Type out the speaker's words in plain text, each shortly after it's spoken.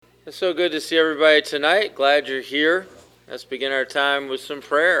It's so good to see everybody tonight. Glad you're here. Let's begin our time with some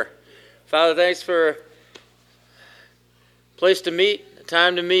prayer. Father, thanks for a place to meet, a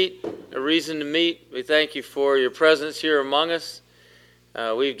time to meet, a reason to meet. We thank you for your presence here among us.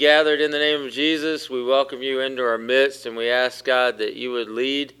 We've gathered in the name of Jesus. We welcome you into our midst, and we ask, God, that you would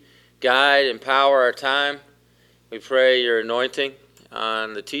lead, guide, empower our time. We pray your anointing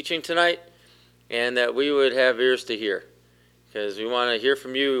on the teaching tonight, and that we would have ears to hear. Because we want to hear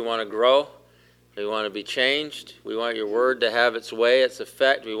from you, we want to grow, we want to be changed, we want your word to have its way, its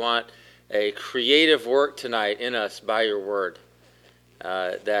effect. We want a creative work tonight in us by your word.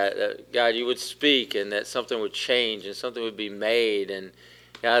 That God, you would speak and that something would change and something would be made, and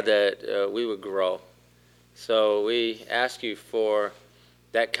God, that we would grow. So we ask you for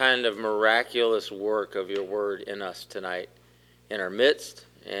that kind of miraculous work of your word in us tonight, in our midst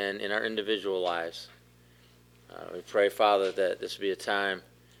and in our individual lives. We pray, Father, that this will be a time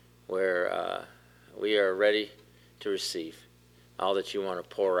where we are ready to receive all that you want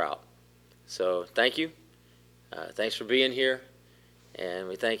to pour out. So thank you. Thanks for being here. And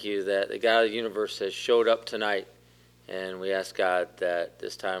we thank you that the God of the universe has showed up tonight. And we ask, God, that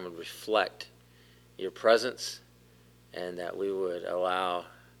this time would reflect your presence and that we would allow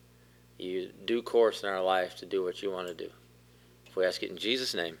you due course in our life to do what you want to do. If we ask it in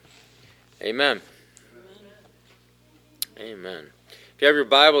Jesus' name, amen. Amen. If you have your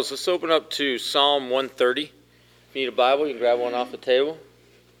Bibles, let's open up to Psalm 130. If you need a Bible, you can grab one off the table.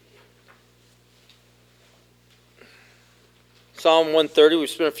 Psalm 130, we've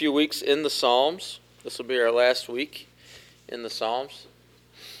spent a few weeks in the Psalms. This will be our last week in the Psalms.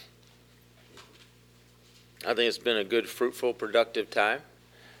 I think it's been a good, fruitful, productive time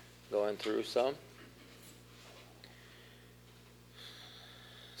going through some.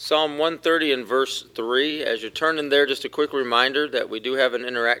 Psalm 130 and verse 3. As you're turning there, just a quick reminder that we do have an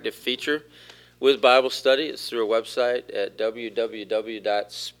interactive feature with Bible study. It's through a website at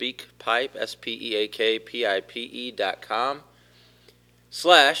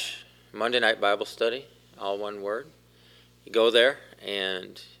www.speakpipe.com/Monday Night Bible Study, all one word. You go there,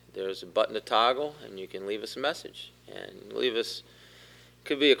 and there's a button to toggle, and you can leave us a message. And leave us,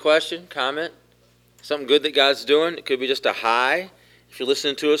 could be a question, comment, something good that God's doing. It could be just a hi. If you're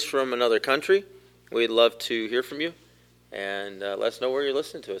listening to us from another country, we'd love to hear from you, and let us know where you're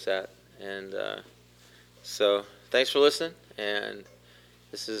listening to us at. And so thanks for listening, and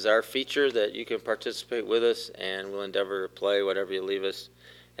this is our feature that you can participate with us, and we'll endeavor to play whatever you leave us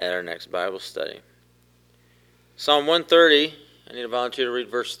at our next Bible study. Psalm 130, I need a volunteer to read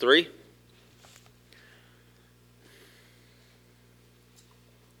verse 3.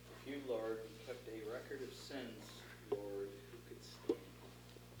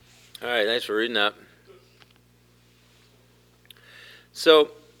 All right, thanks for reading that.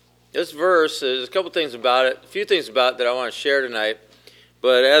 So, this verse, there's a couple things about it, a few things about it that I want to share tonight.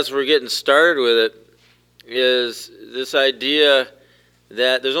 But as we're getting started with it, is this idea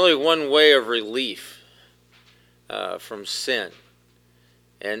that there's only one way of relief from sin,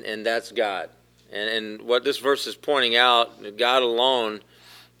 and that's God. And what this verse is pointing out, God alone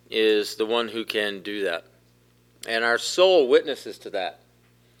is the one who can do that. And our soul witnesses to that.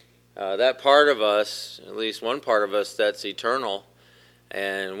 That part of us, at least one part of us that's eternal,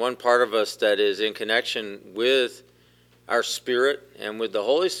 and one part of us that is in connection with our spirit and with the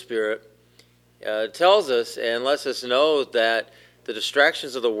Holy Spirit, tells us and lets us know that the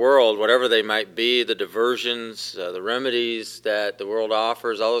distractions of the world, whatever they might be, the diversions, the remedies that the world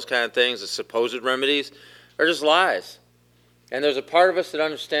offers, all those kind of things, the supposed remedies, are just lies. And there's a part of us that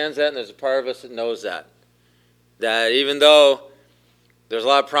understands that, and there's a part of us that knows that. That even though there's a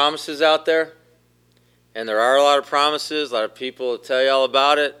lot of promises out there, and there are a lot of promises. A lot of people will tell you all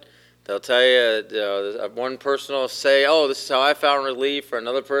about it. They'll tell you, one person will say, oh, this is how I found relief, or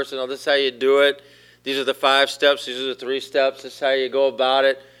another person, oh, this is how you do it. These are the 5 steps, these are the 3 steps, this is how you go about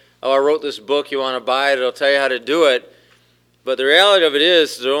it. Oh, I wrote this book, you want to buy it, it'll tell you how to do it. But the reality of it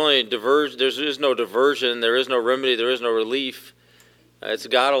is, there is no diversion, there is no remedy, there is no relief. It's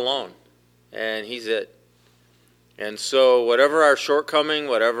God alone, and He's it. And so whatever our shortcoming,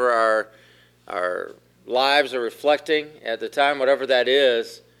 whatever our lives are reflecting at the time, whatever that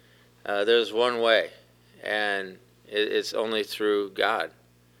is, there's one way, and it's only through God.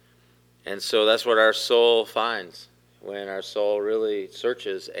 And so that's what our soul finds when our soul really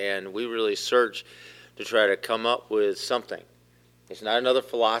searches, and we really search to try to come up with something. It's not another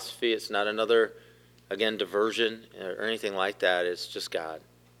philosophy, it's not another, again, diversion or anything like that. It's just God,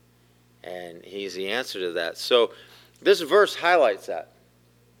 and He's the answer to that. So this verse highlights that.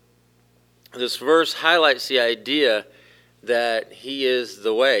 This verse highlights the idea that he is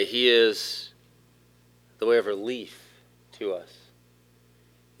the way. He is the way of relief to us.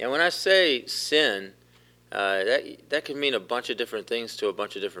 And when I say sin, that can mean a bunch of different things to a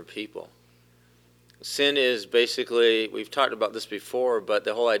bunch of different people. Sin is basically, we've talked about this before, but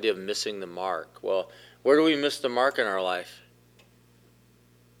the whole idea of missing the mark. Well, where do we miss the mark in our life?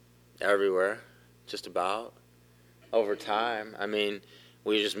 Everywhere, just about. Over time,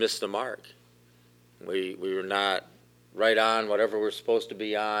 we just missed the mark. We were not right on whatever we're supposed to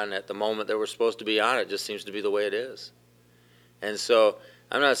be on at the moment that we're supposed to be on. It just seems to be the way it is. And so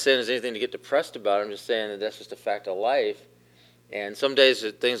I'm not saying there's anything to get depressed about. I'm just saying that that's just a fact of life. And some days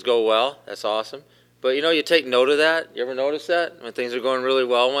things go well. That's awesome. But you take note of that. You ever notice that when things are going really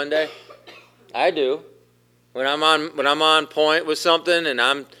well one day? I do. When I'm on point with something and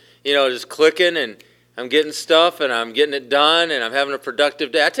I'm just clicking and I'm getting stuff and I'm getting it done and I'm having a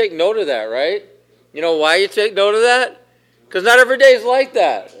productive day, I take note of that, right? You know why you take note of that? Because not every day is like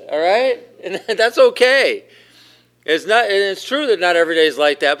that, all right? And that's okay. It's true that not every day is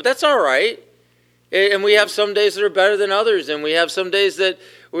like that, but that's all right. And we have some days that are better than others, and we have some days that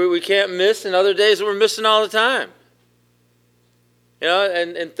we can't miss, and other days that we're missing all the time.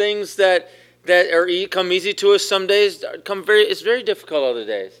 And things that come easy to us some days it's very difficult other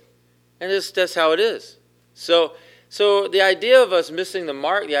days. And that's how it is. So the idea of us missing the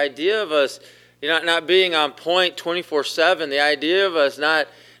mark, the idea of us not being on point 24/7, the idea of us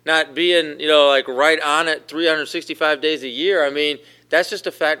not being like right on it 365 days a year, that's just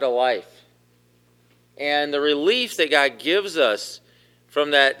a fact of life. And the relief that God gives us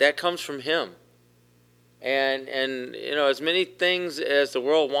from that comes from Him. And as many things as the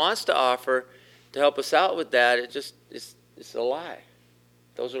world wants to offer to help us out with that, it's a lie.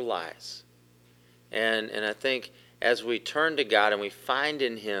 Those are lies. And I think as we turn to God and we find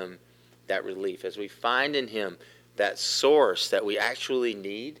in Him that relief, as we find in Him that source that we actually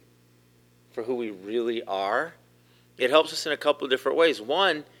need for who we really are, it helps us in a couple of different ways.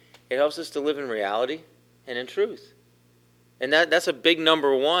 One, it helps us to live in reality and in truth. And that's a big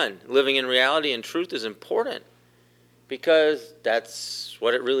number one. Living in reality and truth is important because that's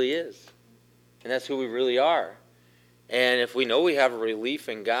what it really is. And that's who we really are. And if we know we have a relief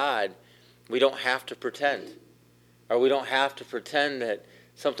in God, we don't have to pretend. Or we don't have to pretend that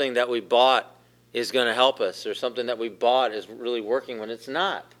something that we bought is going to help us, or something that we bought is really working when it's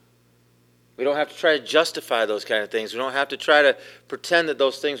not. We don't have to try to justify those kind of things. We don't have to try to pretend that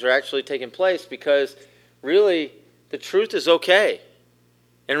those things are actually taking place, because really the truth is okay.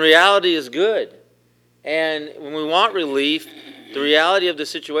 And reality is good. And when we want relief, the reality of the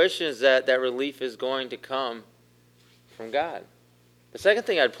situation is that relief is going to come from God. The second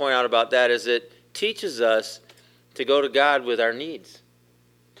thing I'd point out about that is it teaches us to go to God with our needs,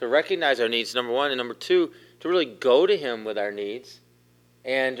 to recognize our needs, number one, and number two, to really go to Him with our needs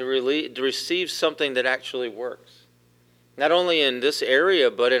and to receive something that actually works. Not only in this area,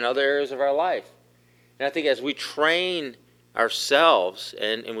 but in other areas of our life. And I think as we train ourselves,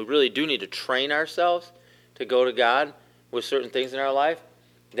 and we really do need to train ourselves to go to God with certain things in our life,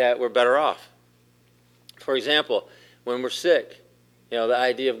 that we're better off. For example, when we're sick, the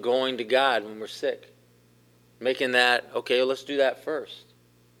idea of going to God when we're sick, making that, okay, let's do that first,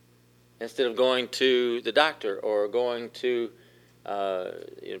 instead of going to the doctor or going to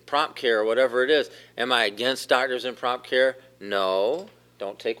prompt care or whatever it is. Am I against doctors and prompt care? No.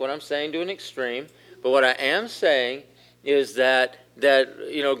 Don't take what I'm saying to an extreme. But what I am saying is that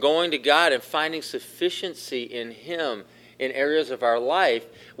going to God and finding sufficiency in Him in areas of our life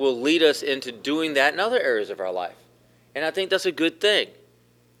will lead us into doing that in other areas of our life. And I think that's a good thing.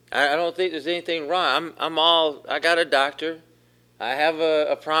 I don't think there's anything wrong. I got a doctor. I have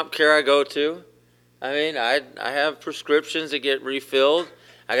a prompt care I go to. I have prescriptions that get refilled.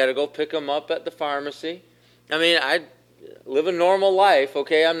 I got to go pick them up at the pharmacy. I live a normal life,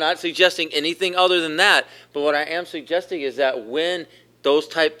 okay? I'm not suggesting anything other than that. But what I am suggesting is that when those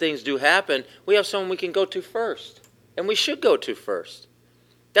type things do happen, we have someone we can go to first. And we should go to first.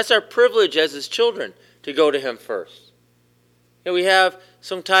 That's our privilege as His children, to go to Him first. We have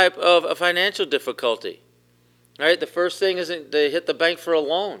some type of a financial difficulty. Right? The first thing isn't to hit the bank for a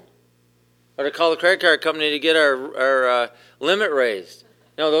loan or to call the credit card company to get our limit raised.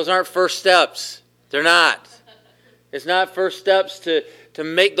 No, those aren't first steps. They're not. It's not first steps to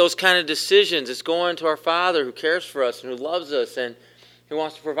make those kind of decisions. It's going to our Father who cares for us and who loves us and who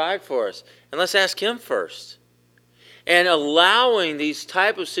wants to provide for us. And let's ask Him first. And allowing these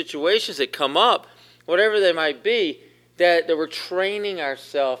type of situations that come up, whatever they might be, that we're training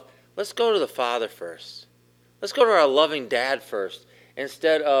ourselves, let's go to the Father first. Let's go to our loving Dad first,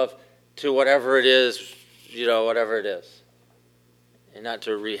 instead of to whatever it is, whatever it is. and not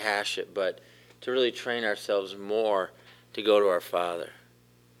to rehash it, but to really train ourselves more to go to our Father.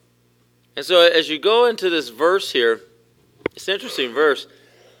 And so as you go into this verse here, it's an interesting verse,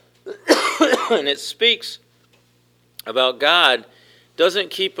 and it speaks about God doesn't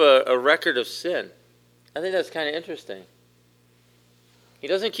keep a record of sin. I think that's kind of interesting. He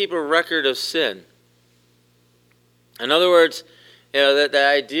doesn't keep a record of sin. In other words, that the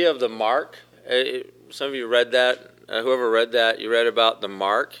idea of the mark, some of you read that, whoever read that, you read about the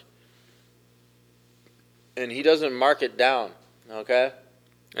mark. And he doesn't mark it down, okay?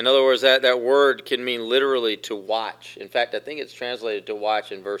 In other words, that word can mean literally to watch. In fact, I think it's translated to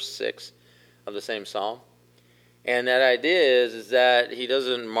watch in verse 6 of the same psalm. And that idea is that he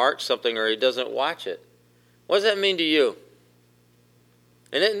doesn't mark something or he doesn't watch it. What does that mean to you?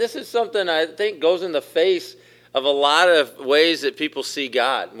 And this is something I think goes in the face of a lot of ways that people see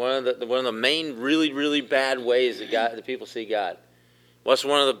God. One of the main really, really bad ways that people see God. What's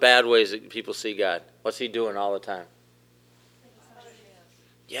one of the bad ways that people see God? What's he doing all the time?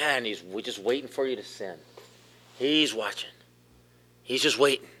 Yeah, and we're just waiting for you to sin. He's watching. He's just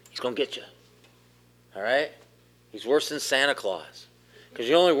waiting. He's going to get you. All right? He's worse than Santa Claus. Because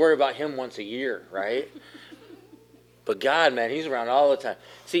you only worry about him once a year, right? But God, man, he's around all the time.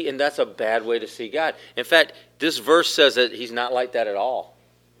 See, and that's a bad way to see God. In fact, this verse says that he's not like that at all.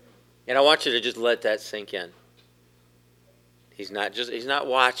 And I want you to just let that sink in. He's not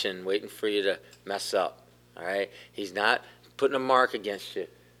watching, waiting for you to mess up. All right? He's not putting a mark against you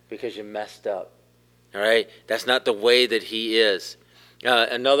because you messed up. All right? That's not the way that he is.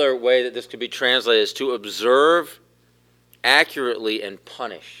 Another way that this could be translated is to observe accurately and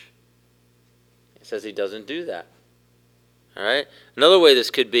punish. It says he doesn't do that. All right? Another way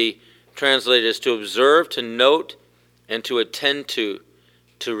this could be translated is to observe, to note, and to attend to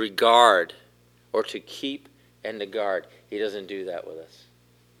regard, or to keep and to guard. He doesn't do that with us.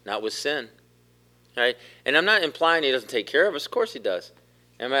 Not with sin. All right? And I'm not implying he doesn't take care of us. Of course he does.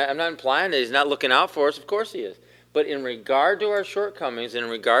 I'm not implying that he's not looking out for us. Of course he is. But in regard to our shortcomings, in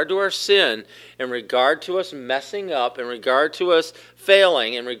regard to our sin, in regard to us messing up, in regard to us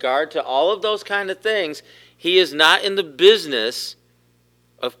failing, in regard to all of those kind of things, he is not in the business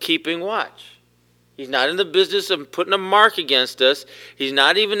of keeping watch. He's not in the business of putting a mark against us. He's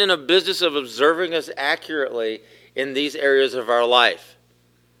not even in a business of observing us accurately in these areas of our life.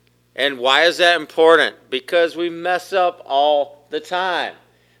 And why is that important? Because we mess up all the time.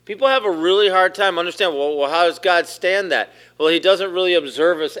 People have a really hard time understanding, well, how does God stand that? Well, he doesn't really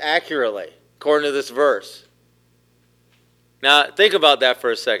observe us accurately, according to this verse. Now, think about that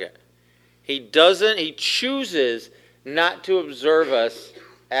for a second. He chooses not to observe us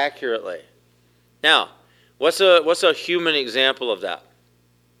accurately. Now, what's a human example of that?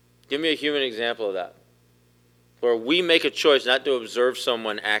 Give me a human example of that. Where we make a choice not to observe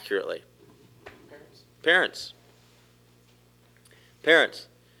someone accurately. Parents.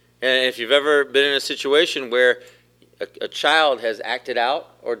 And if you've ever been in a situation where a child has acted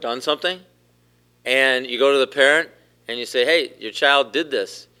out or done something, and you go to the parent and you say, hey, your child did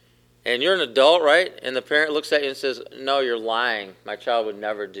this. And you're an adult, right? And the parent looks at you and says, no, you're lying. My child would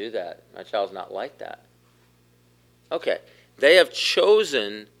never do that. My child's not like that. Okay. They have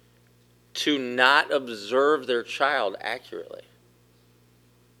chosen to not observe their child accurately.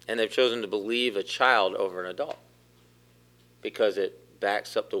 And they've chosen to believe a child over an adult because it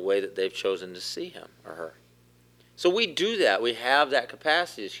backs up the way that they've chosen to see him or her. So we do that. We have that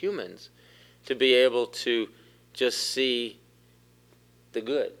capacity as humans to be able to just see the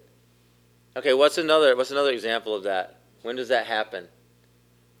good. Okay, what's another example of that? When does that happen?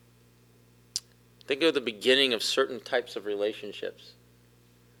 Think of the beginning of certain types of relationships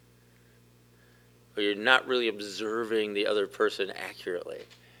where you're not really observing the other person accurately.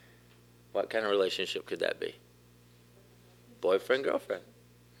 What kind of relationship could that be? Boyfriend, girlfriend.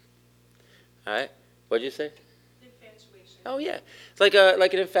 All right. What'd you say? Infatuation. Oh yeah, it's like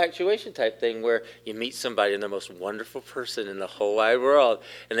an infatuation type thing where you meet somebody and they're the most wonderful person in the whole wide world,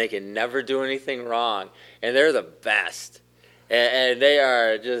 and they can never do anything wrong, and they're the best, and they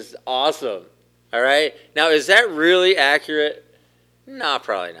are just awesome. All right. Now, is that really accurate? No,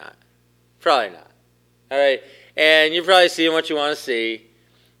 probably not. Probably not. All right. And you're probably seeing what you want to see.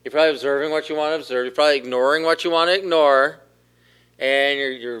 You're probably observing what you want to observe. You're probably ignoring what you want to ignore. And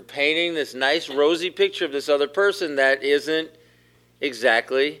you're painting this nice rosy picture of this other person that isn't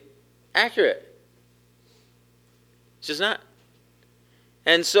exactly accurate. It's just not.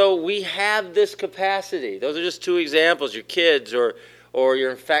 And so we have this capacity. Those are just two examples, your kids or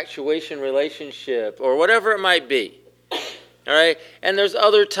your infatuation relationship or whatever it might be. All right? And there's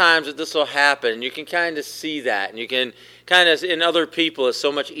other times that this will happen. You can kind of see that. And you can kind of, in other people, it's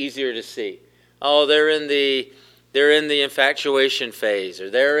so much easier to see. Oh, they're in the infatuation phase,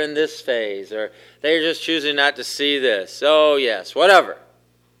 or they're in this phase, or they're just choosing not to see this. Oh, yes, whatever.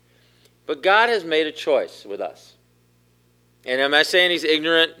 But God has made a choice with us. And am I saying he's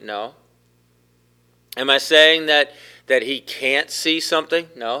ignorant? No. Am I saying that he can't see something?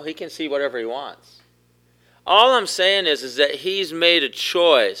 No, he can see whatever he wants. All I'm saying is that he's made a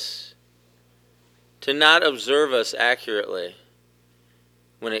choice to not observe us accurately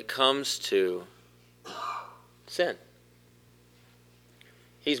when it comes to sin.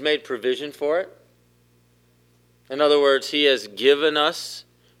 He's made provision for it. In other words, he has given us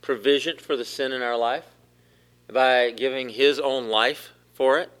provision for the sin in our life by giving his own life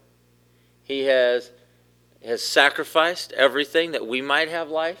for it. He has sacrificed everything that we might have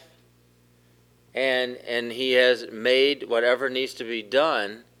life. And he has made whatever needs to be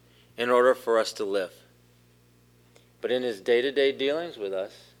done in order for us to live. But in his day-to-day dealings with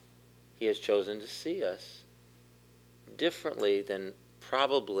us, he has chosen to see us differently than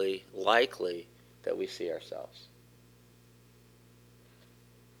probably likely that we see ourselves.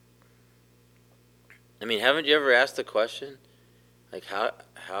 I mean, haven't you ever asked the question, like, how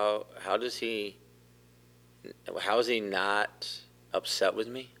is he not upset with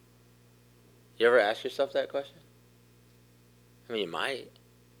me? You ever ask yourself that question? I mean, you might.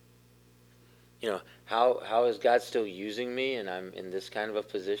 You know, how is God still using me and I'm in this kind of a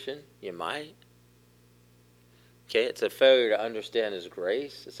position? You might. Okay, it's a failure to understand his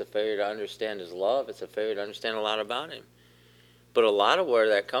grace. It's a failure to understand his love. It's a failure to understand a lot about him. But a lot of where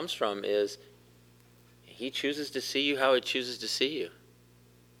that comes from is he chooses to see you how he chooses to see you.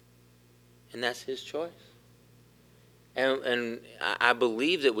 And that's his choice. And I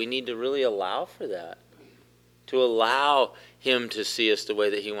believe that we need to really allow for that. To allow him to see us the way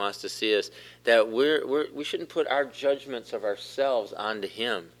that he wants to see us. That we shouldn't put our judgments of ourselves onto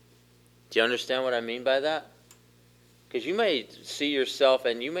him. Do you understand what I mean by that? Because you may see yourself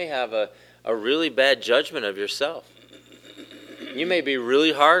and you may have a really bad judgment of yourself. You may be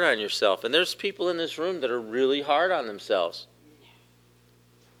really hard on yourself. And there's people in this room that are really hard on themselves.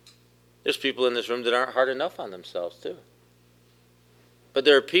 There's people in this room that aren't hard enough on themselves too. But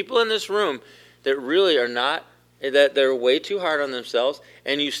there are people in this room that really are not, that they're way too hard on themselves,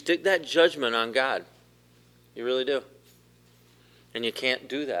 and you stick that judgment on God. You really do. And you can't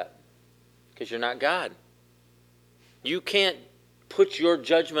do that because you're not God. You can't put your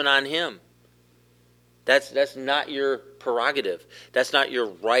judgment on him. That's not your prerogative. That's not your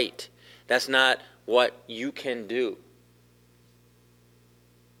right. That's not what you can do.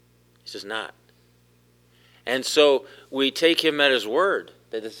 It's just not. And so we take him at his word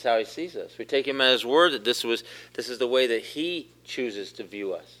that this is how he sees us. We take him at his word that this is the way that he chooses to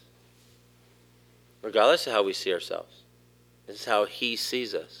view us. Regardless of how we see ourselves. This is how he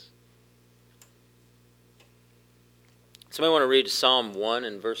sees us. Somebody want to read Psalm 1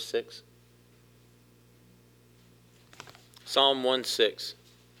 and verse 6? Psalm 1:6.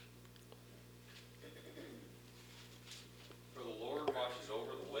 For the Lord watches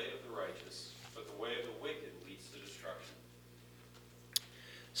over the way of the righteous, but the way of the wicked leads to destruction.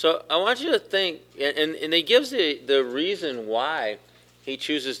 So I want you to think, and he gives the reason why he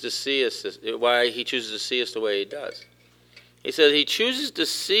chooses to see us, why he chooses to see us the way he does. He says he chooses to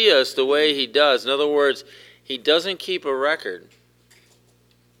see us the way he does. In other words, he doesn't keep a record.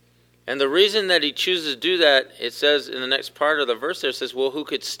 And the reason that he chooses to do that, it says in the next part of the verse there, it says, well, who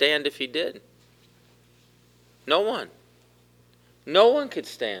could stand if he did? No one. No one could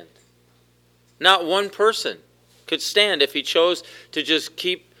stand. Not one person could stand if he chose to just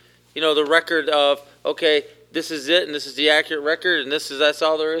keep, the record of, okay, this is it, and this is the accurate record, and that's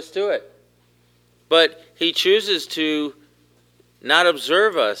all there is to it. But he chooses to not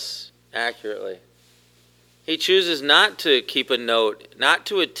observe us accurately. He chooses not to keep a note, not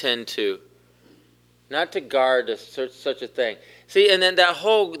to attend to, not to guard such a thing. See, and then that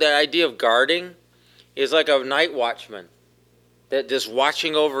idea of guarding is like a night watchman that just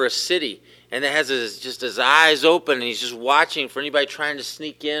watching over a city, and that has his eyes open, and he's just watching for anybody trying to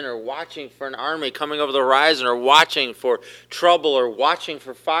sneak in, or watching for an army coming over the horizon, or watching for trouble, or watching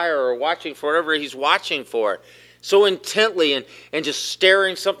for fire, or watching for whatever he's watching for. So intently and just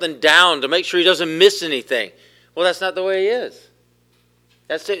staring something down to make sure he doesn't miss anything. Well, that's not the way he is.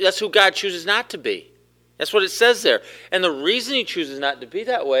 That's who God chooses not to be. That's what it says there. And the reason he chooses not to be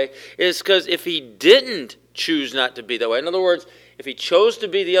that way is because if he didn't choose not to be that way, in other words, if he chose to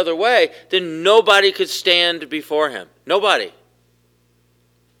be the other way, then nobody could stand before him. Nobody.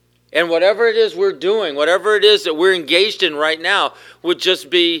 And whatever it is we're doing, whatever it is that we're engaged in right now, would just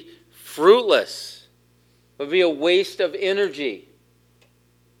be fruitless. Would be a waste of energy.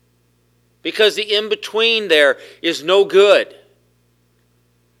 Because the in-between there is no good.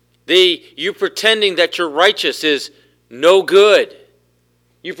 You pretending that you're righteous is no good.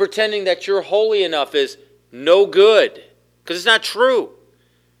 You pretending that you're holy enough is no good. Because it's not true.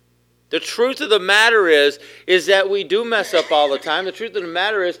 The truth of the matter is that we do mess up all the time. The truth of the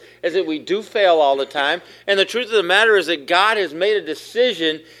matter is that we do fail all the time. And the truth of the matter is that God has made a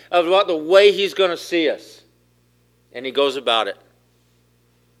decision about the way He's going to see us. And He goes about it.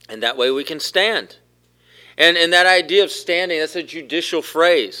 And that way we can stand. And that idea of standing, that's a judicial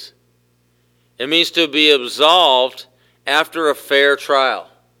phrase. It means to be absolved after a fair trial.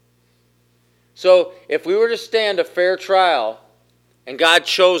 So if we were to stand a fair trial, and God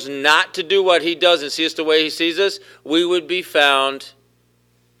chose not to do what He does and see us the way He sees us, we would be found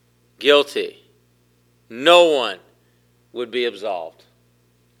guilty. No one would be absolved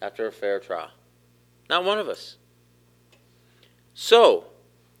after a fair trial. Not one of us. So,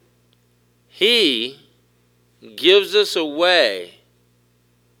 He gives us a way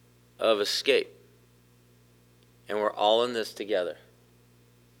of escape. And we're all in this together.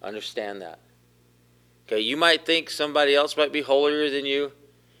 Understand that. Okay, you might think somebody else might be holier than you.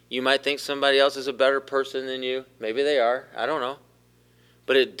 You might think somebody else is a better person than you. Maybe they are. I don't know.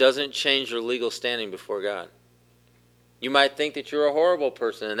 But it doesn't change your legal standing before God. You might think that you're a horrible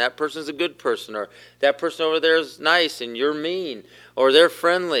person and that person's a good person, or that person over there is nice and you're mean, or they're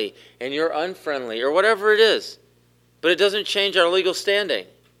friendly and you're unfriendly, or whatever it is. But it doesn't change our legal standing.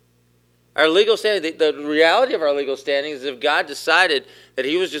 Our legal standing, the reality of our legal standing is if God decided that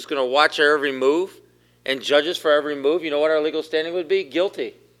He was just going to watch our every move and judge us for every move, you know what our legal standing would be?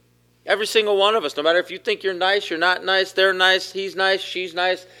 Guilty. Every single one of us, no matter if you think you're nice, you're not nice, they're nice, he's nice, she's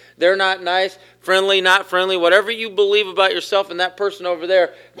nice, they're not nice, friendly, not friendly, whatever you believe about yourself and that person over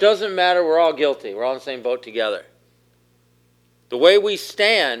there, doesn't matter, we're all guilty. We're all in the same boat together. The way we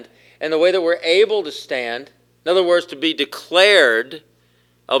stand and the way that we're able to stand, in other words, to be declared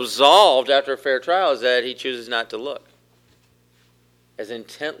absolved after a fair trial, is that He chooses not to look as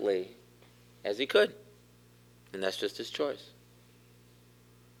intently as He could. And that's just His choice.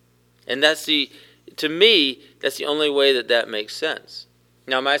 And to me, that's the only way that makes sense.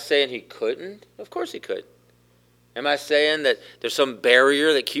 Now, am I saying He couldn't? Of course He could. Am I saying that there's some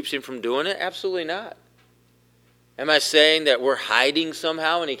barrier that keeps Him from doing it? Absolutely not. Am I saying that we're hiding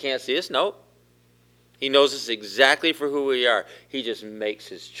somehow and He can't see us? No. He knows us exactly for who we are. He just makes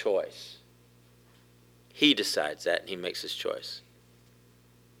His choice. He decides that and He makes His choice.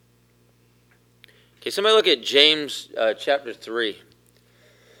 Okay, somebody look at James chapter 3.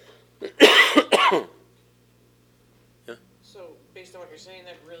 Yeah. So, based on what you're saying,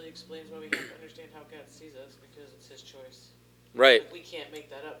 that really explains why we have to understand how God sees us, because it's His choice. Right. We can't make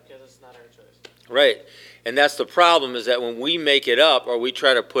that up because it's not our choice. Right. And that's the problem, is that when we make it up or we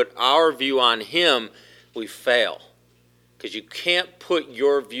try to put our view on Him, we fail. Because you can't put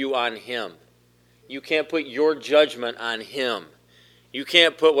your view on Him. You can't put your judgment on Him. You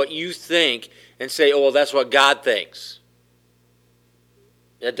can't put what you think and say, oh, well, that's what God thinks.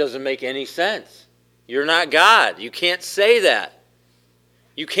 That doesn't make any sense. You're not God. You can't say that.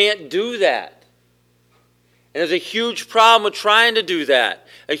 You can't do that. And there's a huge problem with trying to do that.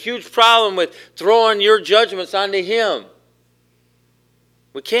 A huge problem with throwing your judgments onto Him.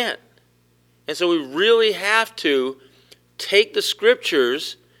 We can't. And so we really have to take the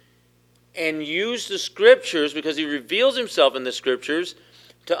Scriptures and use the Scriptures, because He reveals Himself in the Scriptures,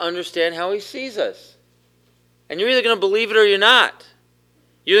 to understand how He sees us. And you're either going to believe it or you're not.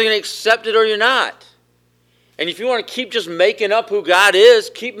 You're either going to accept it or you're not. And if you want to keep just making up who God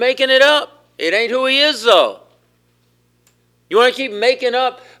is, keep making it up. It ain't who He is, though. You want to keep making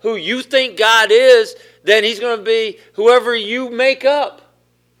up who you think God is, then He's going to be whoever you make up.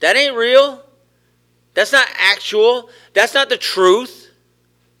 That ain't real. That's not actual. That's not the truth.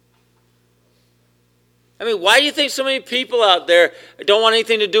 I mean, why do you think so many people out there don't want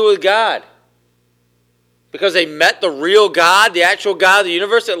anything to do with God? Because they met the real God, the actual God of the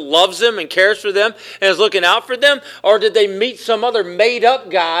universe that loves them and cares for them and is looking out for them? Or did they meet some other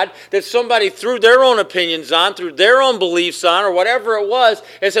made-up God that somebody threw their own opinions on, threw their own beliefs on, or whatever it was,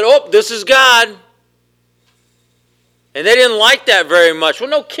 and said, oh, this is God. And they didn't like that very much.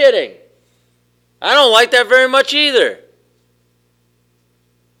 Well, no kidding. I don't like that very much either.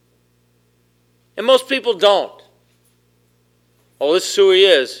 And most people don't. Oh, this is who He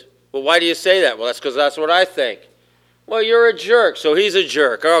is. Well, why do you say that? Well, that's because that's what I think. Well, you're a jerk, so He's a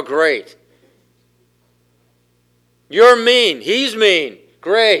jerk. Oh, great. You're mean. He's mean.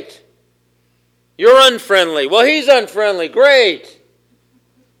 Great. You're unfriendly. Well, he's unfriendly. Great.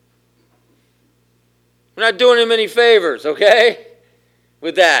 We're not doing him any favors, okay,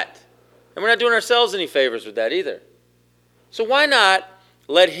 with that. And we're not doing ourselves any favors with that either. So why not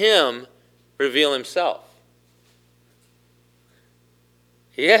let him reveal himself?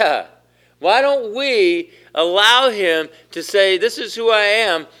 Yeah. Why don't we allow him to say, this is who I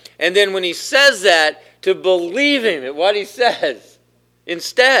am, and then when he says that, to believe him at what he says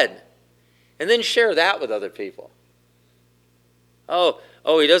instead, and then share that with other people. Oh,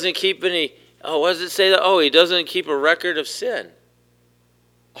 he doesn't keep any, what does it say? Oh, he doesn't keep a record of sin.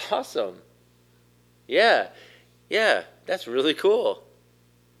 Awesome. Yeah, that's really cool.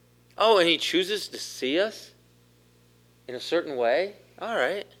 Oh, and he chooses to see us in a certain way? All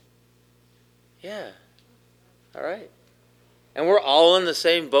right. Yeah. All right. And we're all in the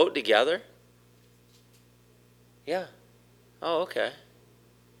same boat together? Yeah. Oh, okay.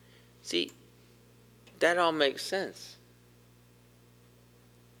 See, that all makes sense.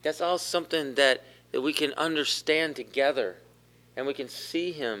 That's all something that we can understand together, and we can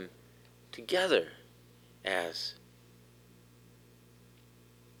see him together as.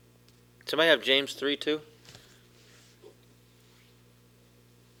 Somebody have James 3:2?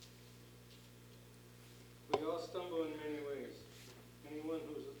 We all stumble in many ways. Anyone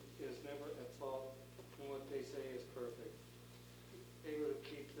who is never at fault in what they say is perfect, able to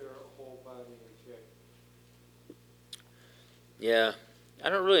keep their whole body in check. Yeah, I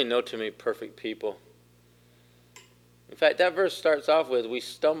don't really know too many perfect people. In fact, that verse starts off with, we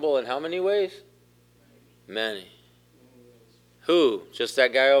stumble in how many ways? Many. Who? Just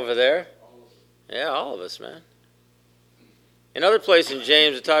that guy over there? Yeah, all of us, man. In other place in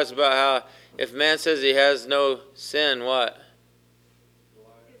James, it talks about how if man says he has no sin, what?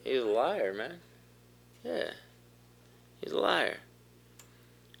 He's a liar, man. Yeah. He's a liar.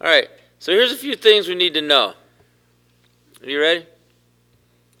 All right, so here's a few things we need to know. Are you ready?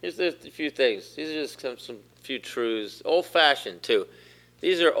 Here's a few things. These are just some few truths. Old-fashioned, too.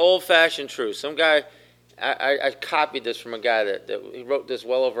 These are old-fashioned truths. Some guy, I copied this from a guy that he wrote this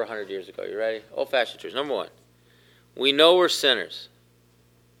well over 100 years ago. You ready? Old-fashioned truths. Number one, we know we're sinners.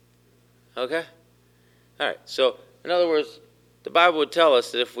 Okay? All right, so in other words, the Bible would tell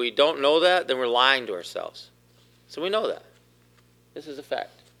us that if we don't know that, then we're lying to ourselves. So we know that. This is a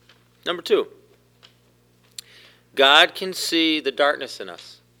fact. Number two, God can see the darkness in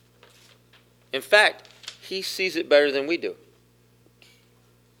us. In fact, he sees it better than we do.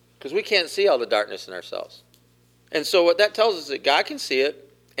 Because we can't see all the darkness in ourselves. And so what that tells us is that God can see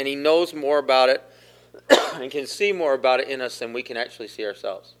it, and he knows more about it, and can see more about it in us than we can actually see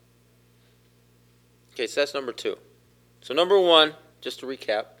ourselves. Okay, so that's number two. So number one, just to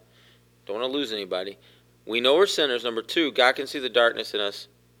recap, don't want to lose anybody. We know we're sinners. Number two, God can see the darkness in us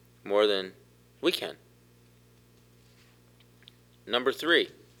more than we can. Number three,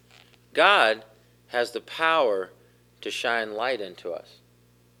 God has the power to shine light into us.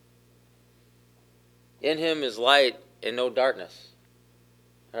 In him is light and no darkness.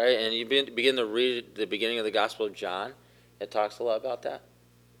 All right, and you begin to read the beginning of the Gospel of John. It talks a lot about that.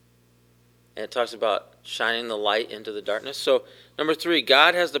 And it talks about shining the light into the darkness. So, number three,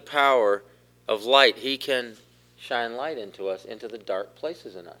 God has the power of light. He can shine light into us, into the dark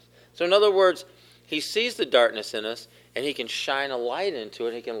places in us. So, in other words, he sees the darkness in us, and he can shine a light into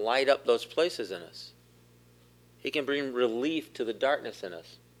it. He can light up those places in us. He can bring relief to the darkness in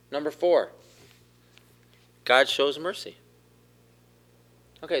us. Number four, God shows mercy.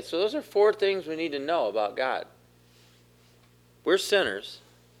 Okay, so those are four things we need to know about God. We're sinners,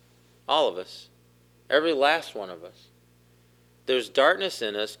 all of us, every last one of us. There's darkness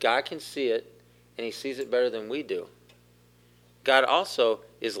in us. God can see it, and he sees it better than we do. God also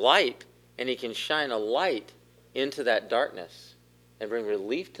is light, and he can shine a light into that darkness and bring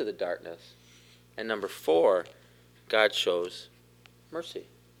relief to the darkness. And number four, God shows mercy.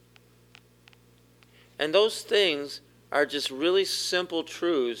 And those things are just really simple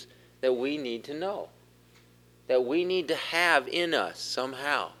truths that we need to know, that we need to have in us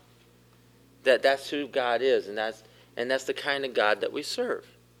somehow. That's who God is, and that's the kind of God that we serve.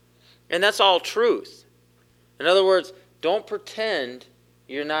 And that's all truth. In other words, don't pretend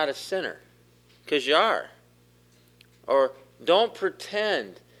you're not a sinner, because you are. Or don't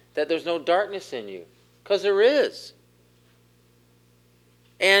pretend that there's no darkness in you, because there is.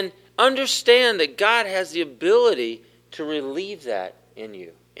 And understand that God has the ability to relieve that in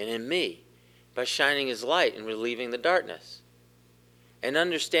you and in me by shining his light and relieving the darkness. And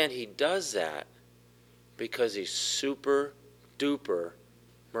understand he does that because he's super duper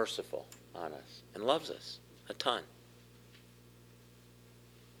merciful on us and loves us a ton.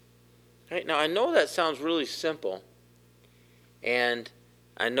 Right? Now, I know that sounds really simple, and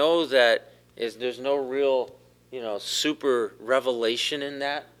I know that there's no real, super revelation in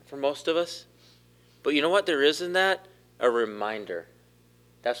that for most of us. But you know what there is in that? A reminder.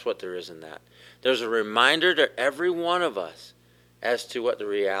 That's what there is in that. There's a reminder to every one of us as to what the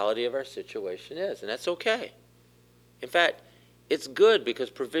reality of our situation is, and that's okay. In fact, it's good because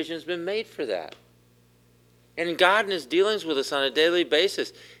provision's been made for that. And God in His dealings with us on a daily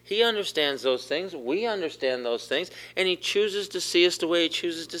basis, He understands those things, we understand those things, and He chooses to see us the way He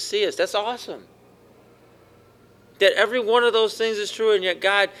chooses to see us. That's awesome. That every one of those things is true, and yet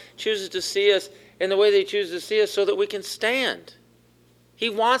God chooses to see us in the way that He chooses to see us so that we can stand. He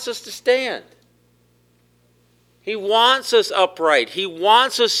wants us to stand. He wants us upright. He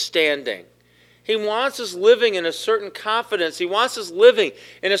wants us standing. He wants us living in a certain confidence. He wants us living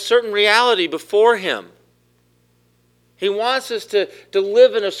in a certain reality before Him. He wants us to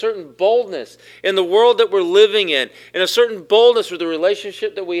live in a certain boldness in the world that we're living in a certain boldness with the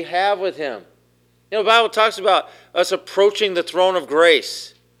relationship that we have with Him. The Bible talks about us approaching the throne of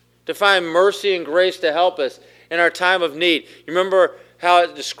grace to find mercy and grace to help us in our time of need. You remember how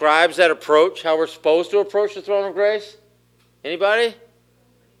it describes that approach, how we're supposed to approach the throne of grace? Anybody?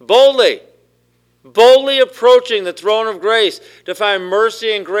 Boldly. Boldly approaching the throne of grace to find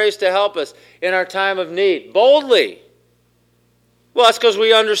mercy and grace to help us in our time of need. Boldly. Well, that's because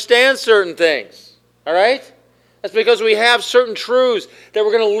we understand certain things. All right? That's because we have certain truths that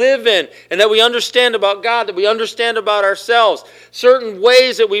we're going to live in and that we understand about God, that we understand about ourselves. Certain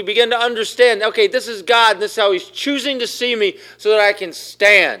ways that we begin to understand, okay, this is God, and this is how He's choosing to see me so that I can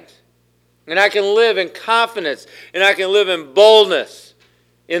stand. And I can live in confidence, and I can live in boldness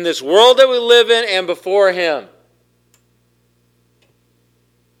in this world that we live in and before Him.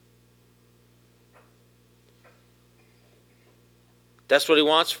 That's what He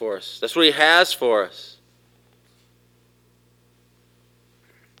wants for us. That's what He has for us.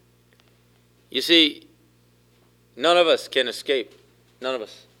 You see, none of us can escape. None of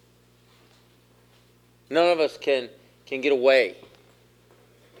us. None of us can get away.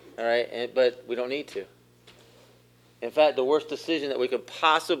 All right? But we don't need to. In fact, the worst decision that we could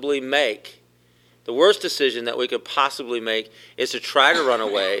possibly make, is to try to run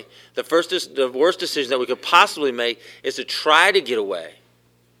away. The worst decision that we could possibly make is to try to get away.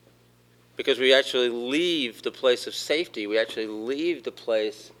 Because we actually leave the place of safety. We actually leave the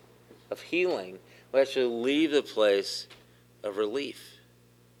place of healing. We actually leave the place of relief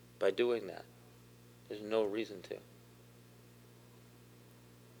by doing that. There's no reason to.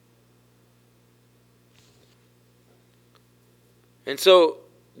 And so,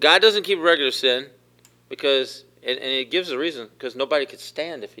 God doesn't keep regular sin because, and He gives a reason, because nobody could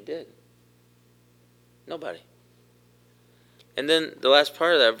stand if He did. Nobody. And then the last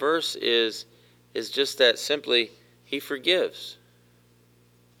part of that verse is just that simply, He forgives.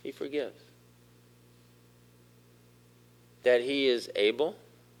 He forgives. That He is able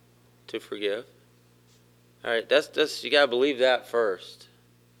to forgive. All right, that's you got to believe that first.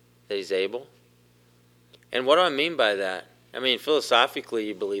 That He's able. And what do I mean by that? I mean, philosophically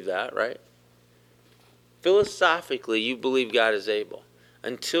you believe that, right? Philosophically you believe God is able.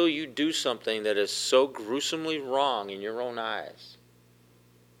 Until you do something that is so gruesomely wrong in your own eyes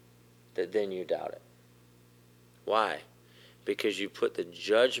that then you doubt it. Why? Because you put the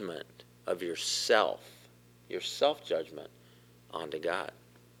judgment of yourself, your self-judgment, onto God.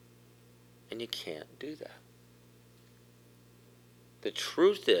 And you can't do that. The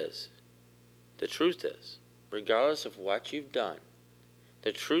truth is, regardless of what you've done,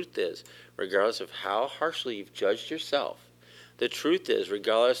 the truth is, regardless of how harshly you've judged yourself, the truth is,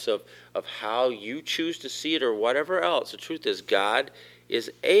 regardless of how you choose to see it or whatever else, the truth is God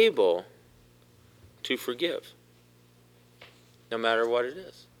is able to forgive. No matter what it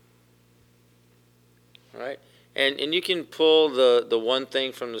is. All right? And you can pull the one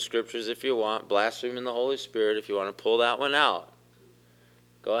thing from the Scriptures if you want, blaspheming the Holy Spirit, if you want to pull that one out.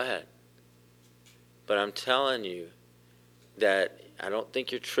 Go ahead. But I'm telling you that I don't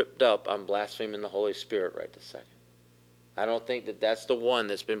think you're tripped up on blaspheming the Holy Spirit right this second. I don't think that that's the one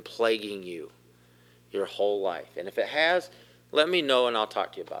that's been plaguing you your whole life. And if it has, let me know and I'll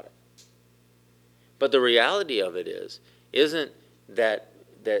talk to you about it. But the reality of it isn't that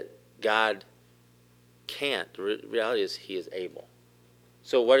God can't. The reality is He is able.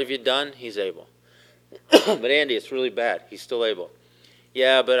 So what have you done? He's able. But Andy, it's really bad. He's still able.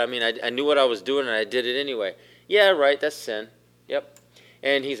 Yeah, but I mean, I knew what I was doing and I did it anyway. Yeah, right, that's sin. Yep.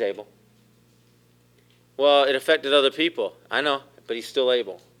 And He's able. Well, it affected other people. I know, but He's still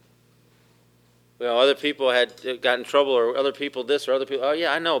able. Well, other people had got in trouble, or other people this, or other people. Oh,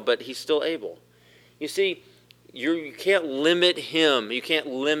 yeah, I know, but he's still able. You see, you can't limit him. You can't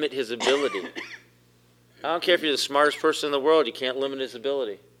limit his ability. I don't care if you're the smartest person in the world. You can't limit his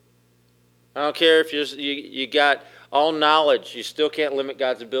ability. I don't care if you got all knowledge. You still can't limit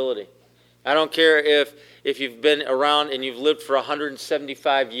God's ability. I don't care if you've been around and you've lived for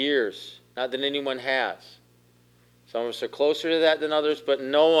 175 years. Not that anyone has. Some of us are closer to that than others, but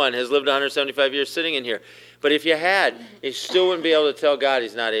no one has lived 175 years sitting in here. But if you had, you still wouldn't be able to tell God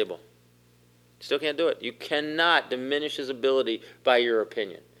he's not able. You still can't do it. You cannot diminish his ability by your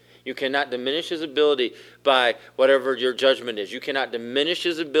opinion. You cannot diminish his ability by whatever your judgment is. You cannot diminish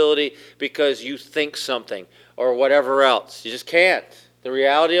his ability because you think something or whatever else. You just can't. The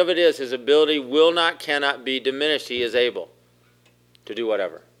reality of it is his ability cannot be diminished. He is able to do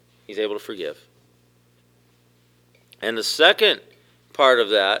whatever. He's able to forgive. And the second part of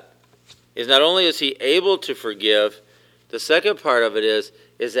that is not only is he able to forgive, the second part of it is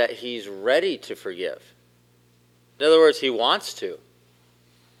that he's ready to forgive. In other words, he wants to.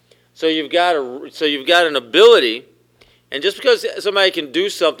 So you've got an ability, and just because somebody can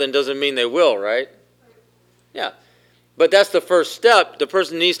do something doesn't mean they will, right? Yeah. But that's the first step. The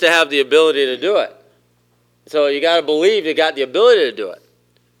person needs to have the ability to do it. So you got to believe they got the ability to do it.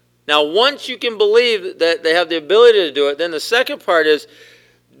 Now, once you can believe that they have the ability to do it, then the second part is,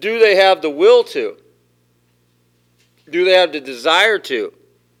 do they have the will to? Do they have the desire to?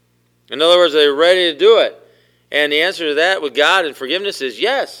 In other words, are they ready to do it? And the answer to that with God and forgiveness is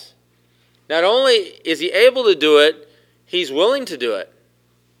yes. Not only is he able to do it, he's willing to do it.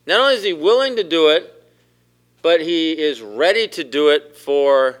 Not only is he willing to do it, but he is ready to do it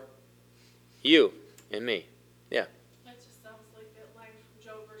for you and me. Yeah. That just sounds like that line from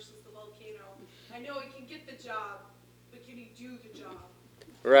Joe versus the volcano. I know he can get the job, but can he do the job?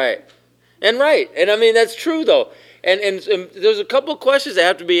 Right. And I mean, that's true, though. And there's a couple of questions that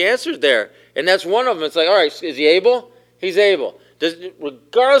have to be answered there. And that's one of them. It's like, all right, is he able? He's able.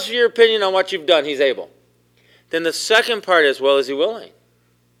 Regardless of your opinion on what you've done, he's able. Then the second part is, well, is he willing?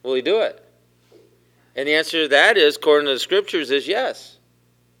 Will he do it? And the answer to that is, according to the scriptures, is yes.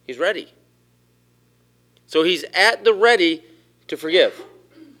 He's ready. So he's at the ready to forgive.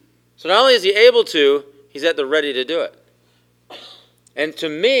 So not only is he able to, he's at the ready to do it. And to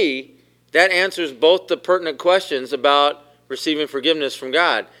me, that answers both the pertinent questions about receiving forgiveness from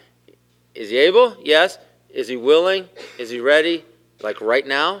God. Is he able? Yes. Is he willing? Is he ready? Like right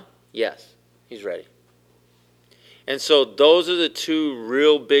now? Yes. He's ready. And so those are the two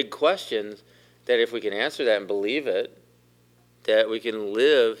real big questions that if we can answer that and believe it, that we can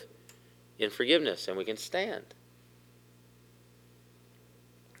live in forgiveness and we can stand.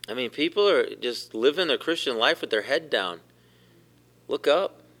 I mean, people are just living their Christian life with their head down. Look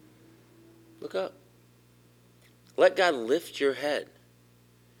up. Look up. Let God lift your head.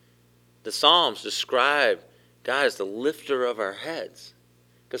 The Psalms describe God as the lifter of our heads.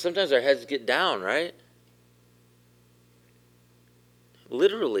 Because sometimes our heads get down, right?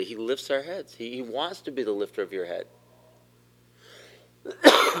 Literally, he lifts our heads. He wants to be the lifter of your head.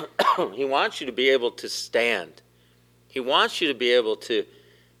 He wants you to be able to stand. He wants you to be able to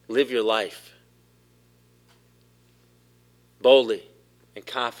live your life boldly and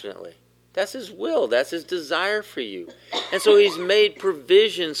confidently. That's his will. That's his desire for you. And so he's made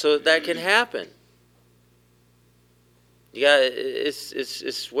provision so that can happen.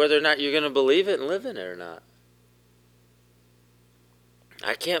 It's whether or not you're going to believe it and live in it or not.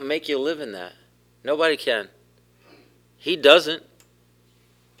 I can't make you live in that. Nobody can. He doesn't.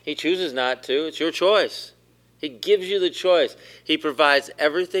 He chooses not to. It's your choice. He gives you the choice. He provides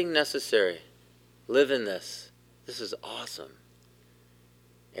everything necessary. Live in this. This is awesome.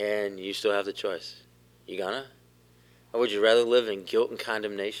 And you still have the choice. You gonna? Or would you rather live in guilt and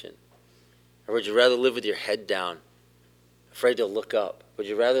condemnation? Or would you rather live with your head down, afraid to look up? Would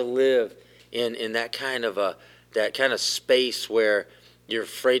you rather live in that kind of space where you're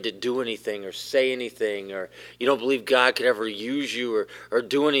afraid to do anything or say anything, or you don't believe God could ever use you or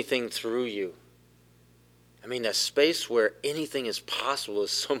do anything through you? I mean, that space where anything is possible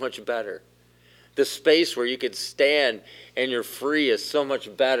is so much better. The space where you could stand and you're free is so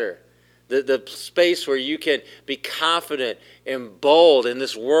much better. The space where you can be confident and bold in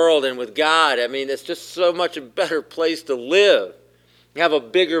this world and with God. I mean, it's just so much a better place to live. You have a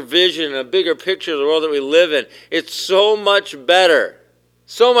bigger vision and a bigger picture of the world that we live in. It's so much better.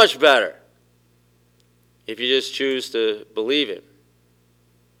 So much better. If you just choose to believe it.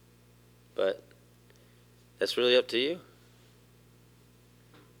 But that's really up to you.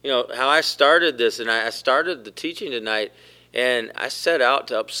 You know, how I started this, and I started the teaching tonight, and I set out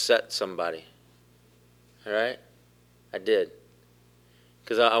to upset somebody. All right? I did.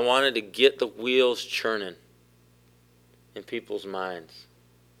 Because I wanted to get the wheels churning in people's minds.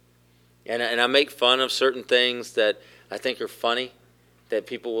 And I make fun of certain things that I think are funny, that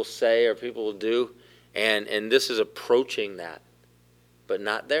people will say or people will do. And this is approaching that, but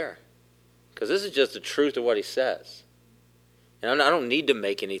not there. Because this is just the truth of what he says. And I don't need to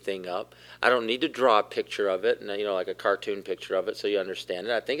make anything up. I don't need to draw a picture of it, like a cartoon picture of it so you understand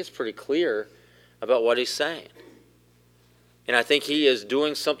it. I think it's pretty clear about what he's saying. And I think he is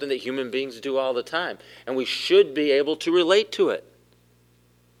doing something that human beings do all the time. And we should be able to relate to it.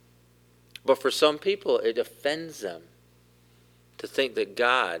 But for some people, it offends them to think that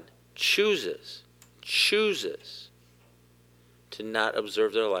God chooses to not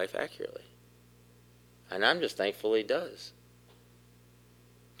observe their life accurately. And I'm just thankful he does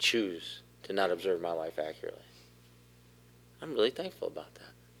choose to not observe my life accurately. I'm really thankful about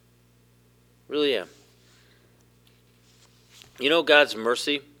that. Really am. God's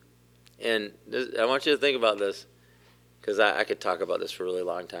mercy, and I want you to think about this, because I could talk about this for a really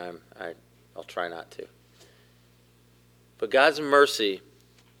long time. I'll try not to. But God's mercy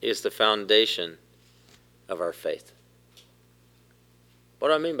is the foundation of our faith. What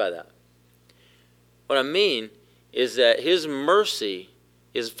do I mean by that? What I mean is that his mercy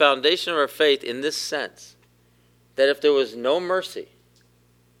is the foundation of our faith in this sense, that if there was no mercy,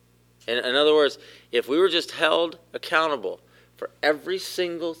 in other words, if we were just held accountable for every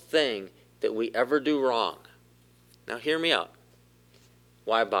single thing that we ever do wrong, now hear me out.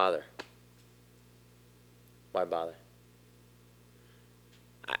 Why bother? Why bother?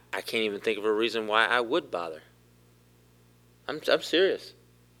 I can't even think of a reason why I would bother. I'm serious.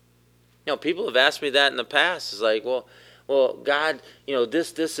 People have asked me that in the past. It's like, well, God,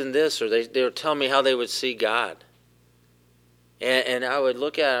 this, and this, or they would tell me how they would see God. And I would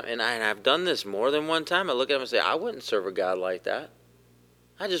look at them, and I've done this more than one time. I look at them and say, I wouldn't serve a God like that.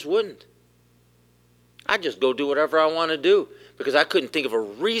 I just wouldn't. I'd just go do whatever I want to do, because I couldn't think of a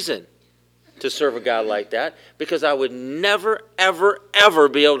reason to serve a God like that, because I would never, ever, ever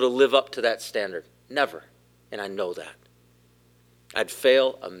be able to live up to that standard. Never. And I know that. I'd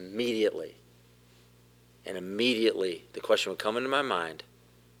fail immediately. And immediately the question would come into my mind,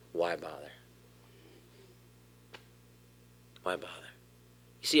 why bother? Why bother?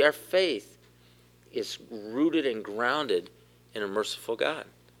 You see, our faith is rooted and grounded in a merciful God.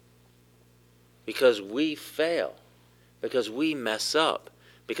 Because we fail, because we mess up,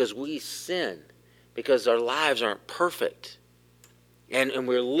 because we sin, because our lives aren't perfect. And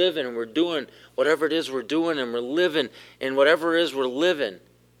we're living and we're doing whatever it is we're doing, and we're living in whatever it is we're living.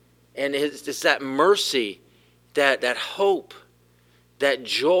 And it's that mercy, that hope, that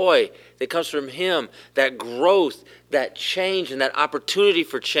joy that comes from him, that growth, that change, and that opportunity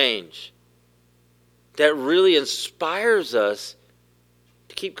for change that really inspires us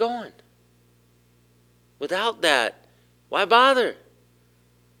to keep going. Without that, why bother?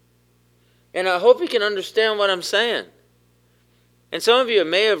 And I hope you can understand what I'm saying. And some of you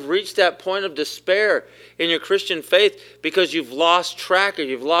may have reached that point of despair in your Christian faith because you've lost track or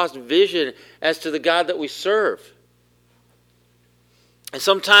you've lost vision as to the God that we serve. And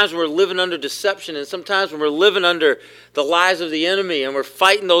sometimes we're living under deception, and sometimes when we're living under the lies of the enemy and we're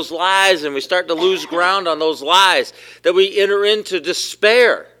fighting those lies and we start to lose ground on those lies, that we enter into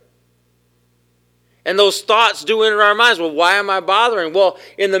despair. And those thoughts do enter our minds. Well, why am I bothering? Well,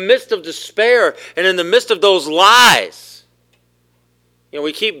 in the midst of despair and in the midst of those lies,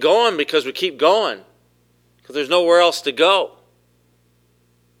 we keep going because we keep going. Because there's nowhere else to go.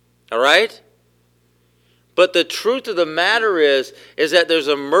 All right? But the truth of the matter is that there's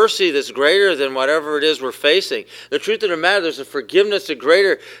a mercy that's greater than whatever it is we're facing. The truth of the matter, there's a forgiveness that's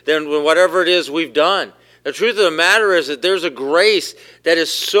greater than whatever it is we've done. The truth of the matter is that there's a grace that is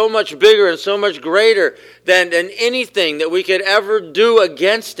so much bigger and so much greater than anything that we could ever do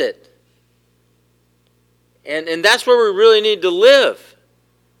against it. And that's where we really need to live.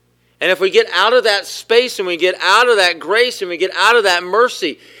 And if we get out of that space and we get out of that grace and we get out of that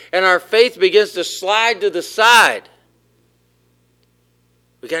mercy and our faith begins to slide to the side,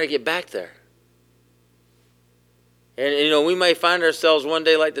 we got to get back there. And we might find ourselves one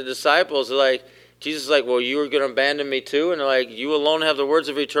day like the disciples, like, Jesus is like, well, you are going to abandon me too? And they're like, you alone have the words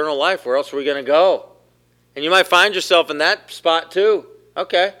of eternal life. Where else are we going to go? And you might find yourself in that spot too.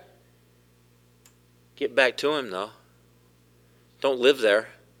 Okay. Get back to him, though. Don't live there.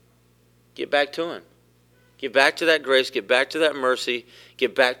 Get back to him. Get back to that grace. Get back to that mercy.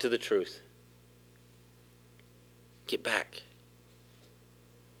 Get back to the truth. Get back.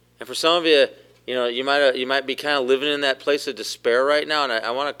 And for some of you, you might be kind of living in that place of despair right now, and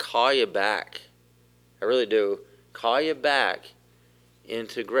I want to call you back. I really do. Call you back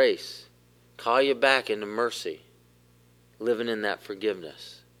into grace. Call you back into mercy. Living in that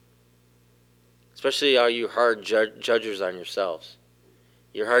forgiveness. Especially all you hard judgers on yourselves.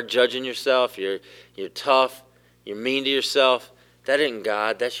 You're hard judging yourself. You're tough. You're mean to yourself. That isn't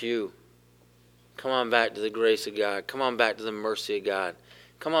God. That's you. Come on back to the grace of God. Come on back to the mercy of God.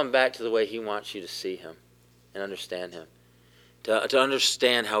 Come on back to the way He wants you to see Him and understand Him. To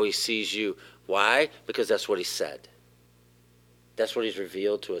understand how He sees you. Why? Because that's what He said. That's what He's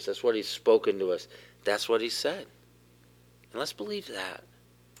revealed to us. That's what He's spoken to us. That's what He said. And let's believe that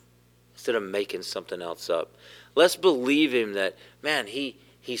instead of making something else up. Let's believe Him that, man, He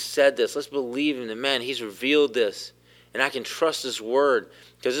said this. Let's believe Him that, man, He's revealed this. And I can trust His Word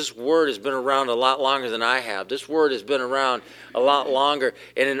because this Word has been around a lot longer than I have. This Word has been around a lot longer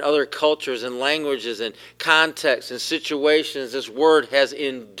and in other cultures and languages and contexts and situations. This Word has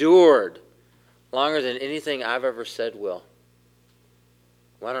endured longer than anything I've ever said will.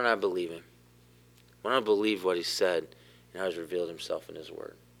 Why don't I believe Him? Why don't I believe what He said and how He's revealed Himself in His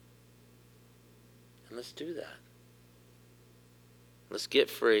Word? And let's do that. Let's get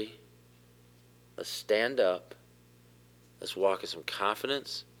free. Let's stand up. Let's walk in some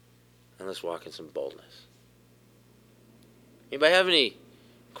confidence. And let's walk in some boldness. Anybody have any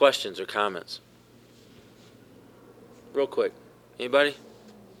questions or comments? Real quick. Anybody?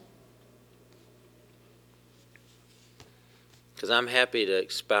 Because I'm happy to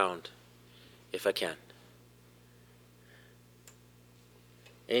expound if I can.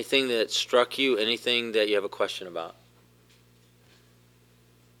 Anything that struck you, anything that you have a question about?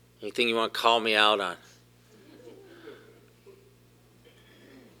 Anything you want to call me out on?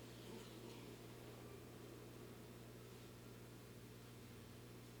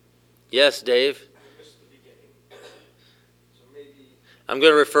 Yes, Dave? I'm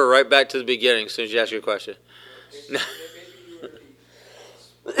going to refer right back to the beginning as soon as you ask your question. You're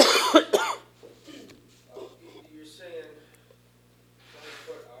saying, trying to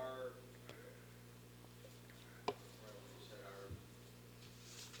put our,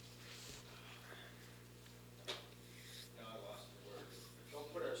 now I lost the word. Don't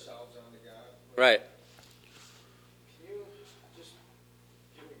put ourselves on the God. Right. Can you just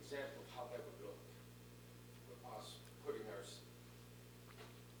give an example of how that would look? With us putting us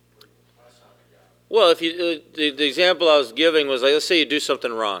on the God. Well, if you the example I was giving was like, let's say you do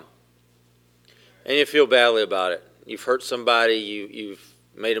something wrong, and you feel badly about it. You've hurt somebody. You've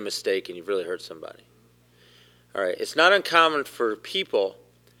made a mistake, and you've really hurt somebody. All right. It's not uncommon for people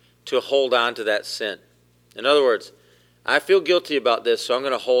to hold on to that sin. In other words, I feel guilty about this, so I'm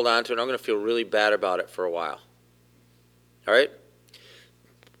going to hold on to it. And I'm going to feel really bad about it for a while. All right.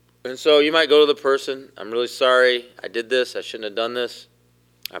 And so you might go to the person. I'm really sorry. I did this. I shouldn't have done this.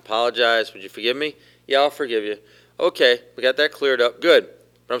 I apologize. Would you forgive me? Yeah, I'll forgive you. Okay, we got that cleared up. Good.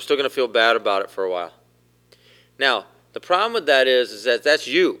 But I'm still going to feel bad about it for a while. Now, the problem with that is that that's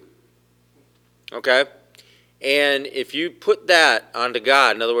you. Okay? And if you put that onto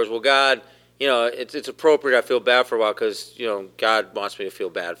God, in other words, well, God, it's appropriate I feel bad for a while because, God wants me to feel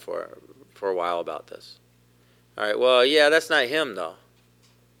bad for a while about this. All right, well, yeah, that's not Him, though.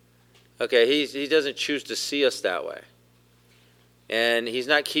 Okay, He doesn't choose to see us that way. And He's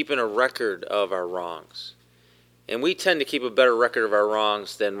not keeping a record of our wrongs. And we tend to keep a better record of our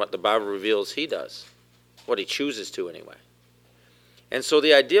wrongs than what the Bible reveals He does. What He chooses to, anyway. And so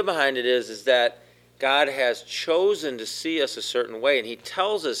the idea behind it is that God has chosen to see us a certain way, and He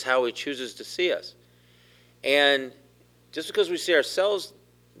tells us how He chooses to see us. And just because we see ourselves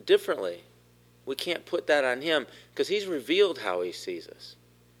differently, we can't put that on Him because He's revealed how He sees us.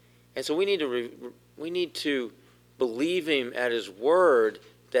 And so we need to believe Him at His word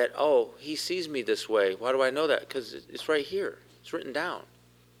that, oh, He sees me this way. Why do I know that? Because it's right here. It's written down.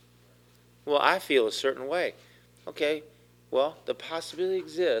 Well, I feel a certain way. Okay, well, the possibility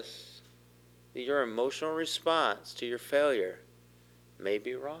exists that your emotional response to your failure may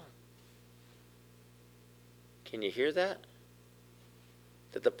be wrong. Can you hear that?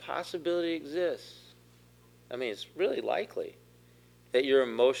 That the possibility exists. I mean, it's really likely that your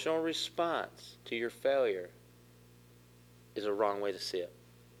emotional response to your failure is a wrong way to see it.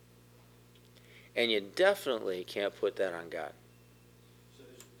 And you definitely can't put that on God. So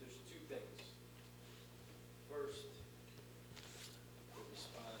there's two things. First, the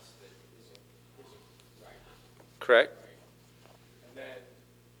response that isn't right. Correct? Right? And then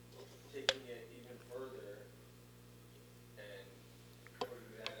taking it even further and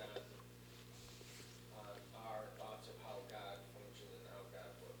putting that on our thoughts of how God functions and how God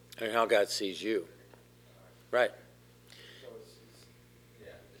works. And how God sees you. Right. So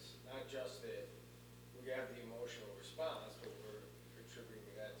it's not just that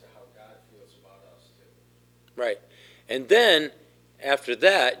Right. And then, after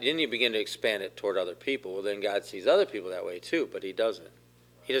that, then you begin to expand it toward other people. Well, then God sees other people that way too, but he doesn't.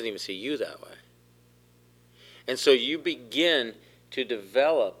 He doesn't even see you that way. And so you begin to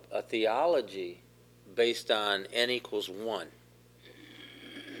develop a theology based on n equals 1.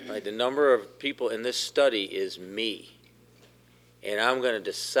 Right? The number of people in this study is me. And I'm going to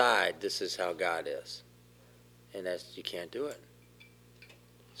decide this is how God is. And you can't do it.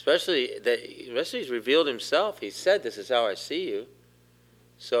 Especially he's revealed himself. He said, this is how I see you.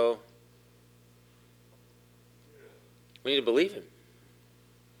 So, we need to believe him.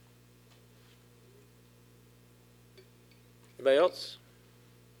 Anybody else?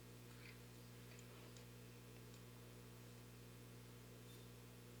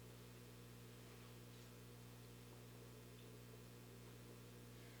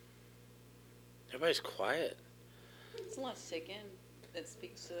 Everybody's quiet. It's a lot to take in that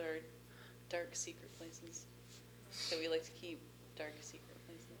speaks to our dark secret places. So we like to keep dark secret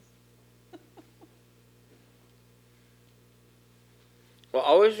places. Well,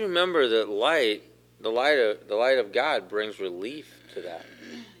 always remember that the light of God brings relief to that.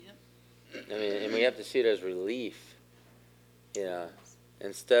 Yep. I mean, and we have to see it as relief,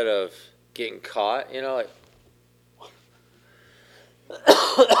 instead of getting caught, like.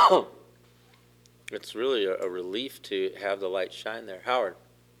 It's really a relief to have the light shine there. Howard.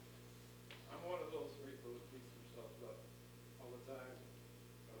 I'm one of those people that beats themselves up all the time.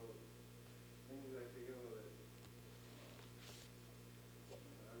 Things I feel that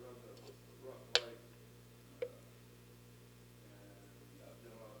I run the rough life, and I've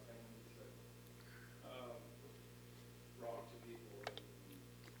done a lot of things that wrong to people and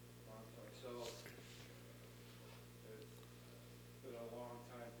wrong to myself. It's been a long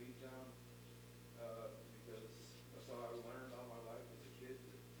time beat down. Because that's all I learned all my life as a kid.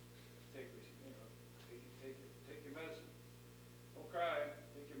 Take your medicine. Don't cry.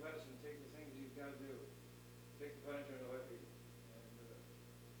 Take your medicine. Take the things you've got to do. Take the punishment away from you. And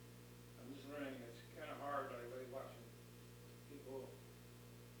I'm just learning. It's kind of hard. I like watching people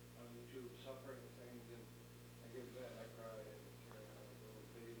on YouTube suffering things, and I get that and I cry and carry on like a little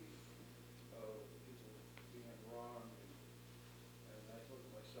baby of people being wrong. And I look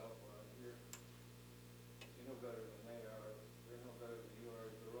at myself. You're no better than they are. They're no better than you are.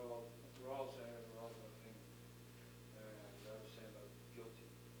 We're all sinners. We're all nothing. And I was saying I'm guilty.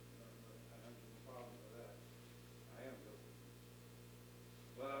 I have no problem with that. I am guilty.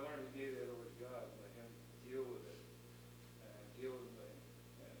 But I learned to give that over to God and let him deal with it. And deal with me.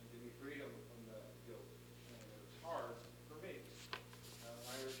 And give me freedom from that guilt. And it was hard for me. I'm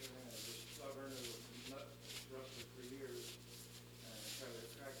Irish and I'm just stubborn as a nut, rusted for years. And I try to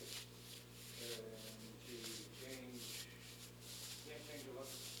crack it. Can't change a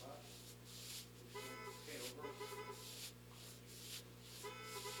lucky spot. Can't over.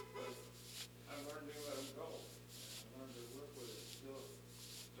 But I learned to let them go. I learned to work with it. Still,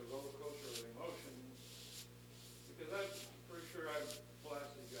 it's a roller coaster of emotions. Because I'm pretty sure I've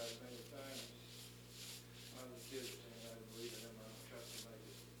blasted God many times. When I was a kid saying I didn't believe in him, I don't trust him. I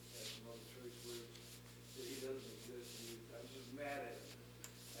just had some other choice words that he doesn't exist. I was just mad at him.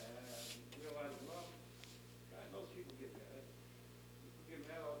 And realized, well, God knows people get mad. People get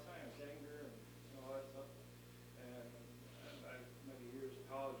mad all the time. It's anger and all that stuff. And I, many years,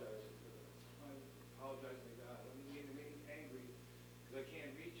 apologized to them. I apologized to God. I don't mean to be angry because I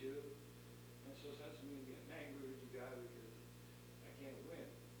can't beat you. And so sense of me getting angry with you, God, because I can't win.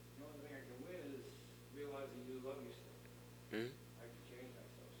 The only thing I can win is realizing you love me still. Hmm? I can change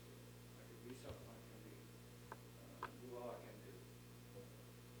myself still. I can be something I can be. Do all I can do.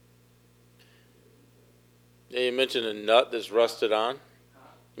 Yeah, you mentioned a nut that's rusted on.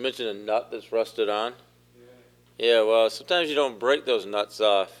 You mentioned a nut that's rusted on. Yeah, well, sometimes you don't break those nuts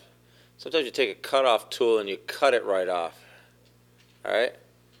off. Sometimes you take a cut-off tool and you cut it right off. All right?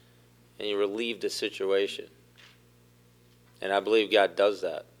 And you relieve the situation. And I believe God does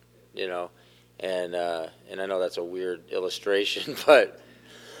that, And I know that's a weird illustration, but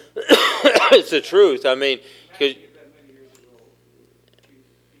it's the truth. I mean, because Many years ago, he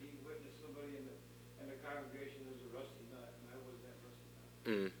witnessed somebody in the congregation as a rusty nut, and I wasn't that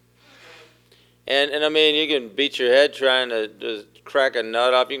rusty nut. And I mean, you can beat your head trying to just crack a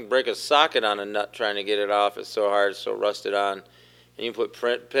nut off. You can break a socket on a nut trying to get it off. It's so hard, it's so rusted on. And you can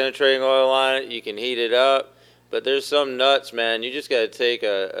put penetrating oil on it. You can heat it up. But there's some nuts, man. You just got to take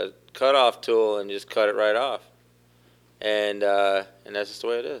a cut-off tool and just cut it right off. And that's just the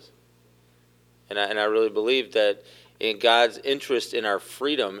way it is. And I really believe that in God's interest in our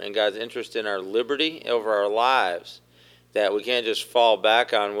freedom and God's interest in our liberty over our lives, that we can't just fall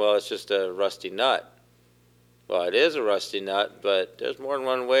back on, well, it's just a rusty nut. well, it is a rusty nut, but there's more than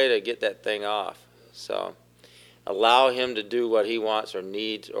one way to get that thing off. So allow him to do what he wants or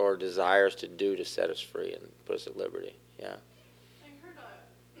needs or desires to do to set us free and put us at liberty. Yeah. I heard a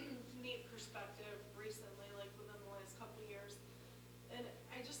neat perspective recently, like within the last couple of years, and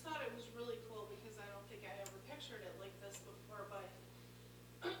I just thought it was really cool because I don't think I ever pictured it like this before, but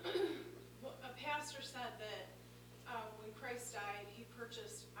a pastor said that when Christ died, he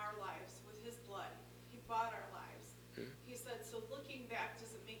purchased our lives with his blood. He bought our lives. He said, so looking back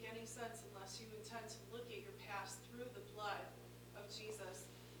doesn't make any sense unless you intend to look at your past through the blood of Jesus,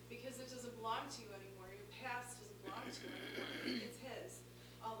 because it doesn't belong to you anymore. Your past doesn't belong to you anymore. It's his.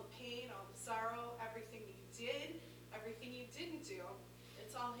 All the pain, all the sorrow, everything you did, everything you didn't do,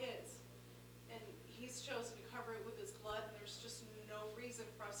 it's all his. And he's chosen to cover it with his blood, and there's just no reason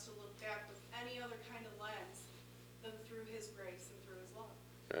for us to look back with any other kind of lens than through his grace and through his love.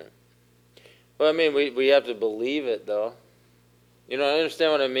 Right. Well, I mean, we have to believe it, though. You know, I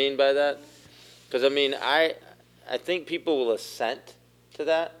understand what I mean by that? Because, I mean, I think people will assent to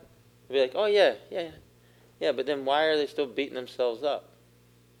that. They'll be like, oh, yeah, but then why are they still beating themselves up?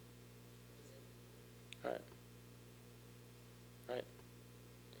 Right.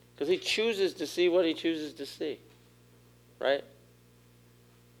 Because he chooses to see what he chooses to see. Right?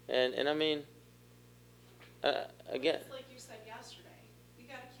 And I mean, again. It's like you said yesterday. We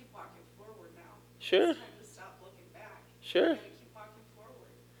got to keep walking forward now. Sure. It's time to stop looking back. Sure. We got to keep walking forward.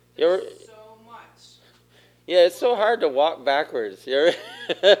 You ever- There's so much. Yeah, it's so hard to walk backwards.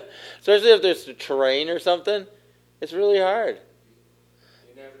 Especially if there's terrain or something. It's really hard.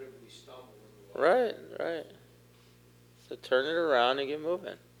 You inevitably stumble when you walk. Right. So turn it around and get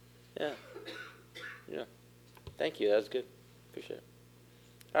moving. Yeah. Thank you. That was good. Appreciate it.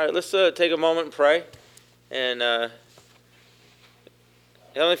 All right, let's take a moment and pray. And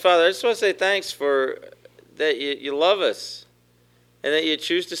Heavenly Father, I just want to say thanks for that you love us and that you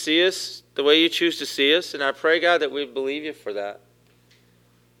choose to see us the way you choose to see us. And I pray, God, that we believe you for that.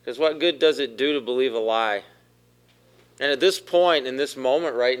 Because what good does it do to believe a lie? And at this point, in this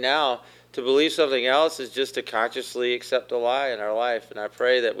moment right now, to believe something else is just to consciously accept a lie in our life. And I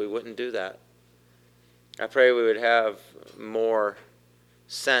pray that we wouldn't do that. I pray we would have more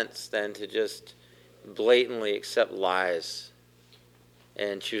sense than to just blatantly accept lies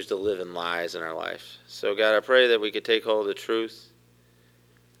and choose to live in lies in our life. So, God, I pray that we could take hold of the truth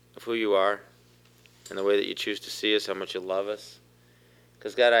of who you are and the way that you choose to see us, how much you love us.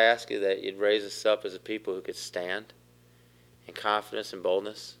 Because, God, I ask you that you'd raise us up as a people who could stand in confidence and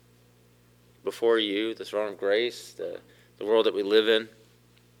boldness before you, the throne of grace, the world that we live in.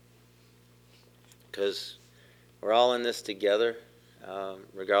 Because we're all in this together,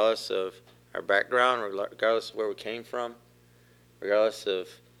 regardless of our background, regardless of where we came from, regardless of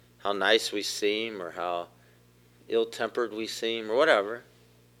how nice we seem or how ill-tempered we seem or whatever.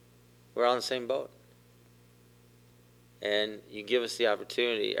 We're all in the same boat. And you give us the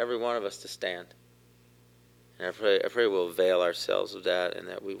opportunity, every one of us, to stand. And I pray we'll avail ourselves of that and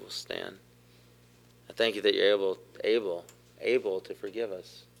that we will stand. I thank you that you're able to forgive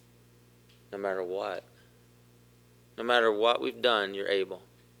us no matter what. No matter what we've done, you're able.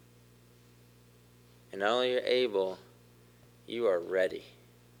 And not only you're able, you are ready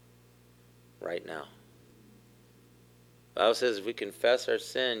right now. The Bible says if we confess our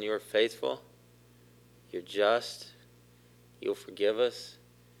sin, you are faithful, you're just, you'll forgive us,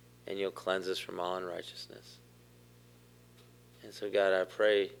 and you'll cleanse us from all unrighteousness. And so, God, I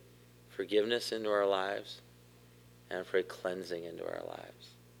pray forgiveness into our lives, and I pray cleansing into our lives.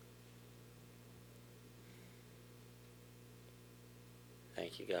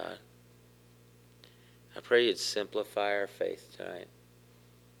 Thank you, God. I pray you'd simplify our faith tonight.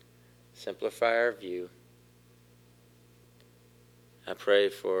 Simplify our view. I pray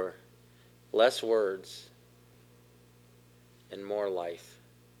for less words and more life.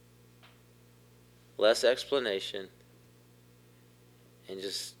 Less explanation and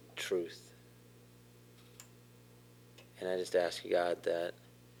just truth. And I just ask you, God, that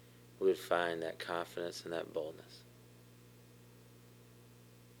we would find that confidence and that boldness.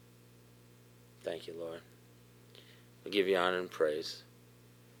 Thank you, Lord. We give you honor and praise.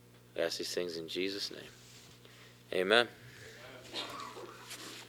 I ask these things in Jesus' name. Amen.